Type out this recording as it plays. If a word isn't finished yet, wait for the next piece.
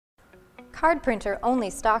Card Printer only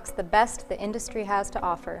stocks the best the industry has to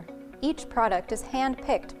offer. Each product is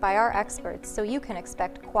hand-picked by our experts, so you can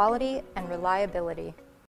expect quality and reliability.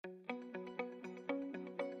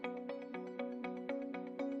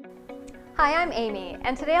 Hi, I'm Amy,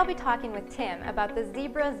 and today I'll be talking with Tim about the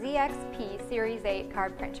Zebra ZXP Series 8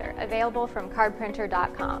 card printer, available from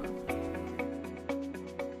cardprinter.com.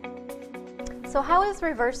 So how is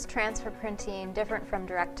reverse transfer printing different from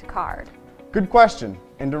direct-to-card? Good question.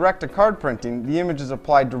 In direct-to-card printing, the image is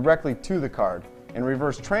applied directly to the card. In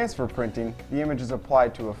reverse transfer printing, the image is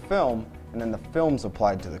applied to a film, and then the film's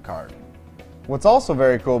applied to the card. What's also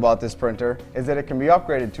very cool about this printer is that it can be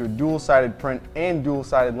upgraded to a dual-sided print and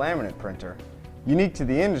dual-sided laminate printer. Unique to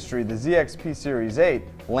the industry, the ZXP Series 8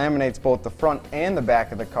 laminates both the front and the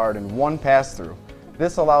back of the card in one pass-through.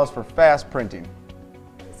 This allows for fast printing.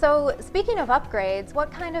 So, speaking of upgrades,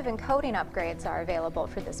 what kind of encoding upgrades are available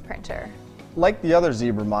for this printer? Like the other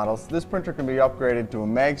Zebra models, this printer can be upgraded to a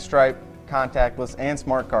mag stripe, contactless, and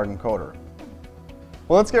smart card encoder.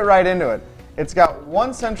 Well, let's get right into it. It's got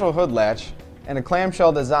one central hood latch and a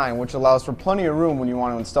clamshell design, which allows for plenty of room when you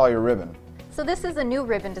want to install your ribbon. So this is a new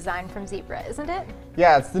ribbon design from Zebra, isn't it?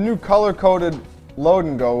 Yeah, it's the new color-coded Load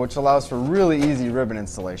and Go, which allows for really easy ribbon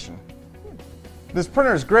installation. This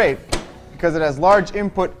printer is great because it has large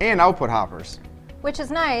input and output hoppers. Which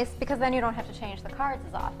is nice because then you don't have to change the cards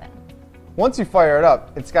as often. Once you fire it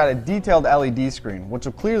up, it's got a detailed LED screen, which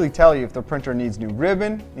will clearly tell you if the printer needs new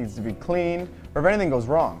ribbon, needs to be cleaned, or if anything goes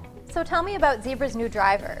wrong. So tell me about Zebra's new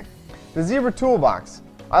driver. The Zebra Toolbox.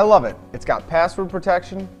 I love it. It's got password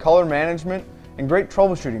protection, color management, and great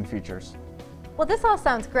troubleshooting features. Well, this all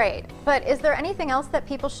sounds great, but is there anything else that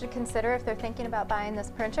people should consider if they're thinking about buying this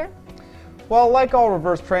printer? Well, like all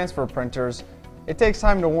reverse transfer printers, it takes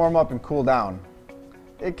time to warm up and cool down.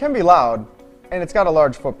 It can be loud, and it's got a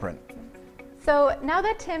large footprint. So now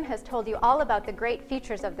that Tim has told you all about the great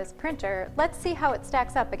features of this printer, let's see how it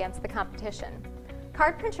stacks up against the competition.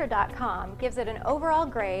 Cardprinter.com gives it an overall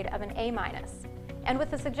grade of an A-, and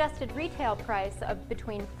with a suggested retail price of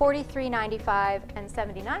between $43.95 and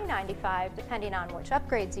 $79.95, depending on which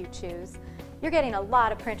upgrades you choose, you're getting a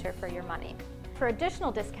lot of printer for your money. For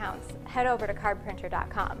additional discounts, head over to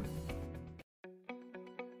cardprinter.com.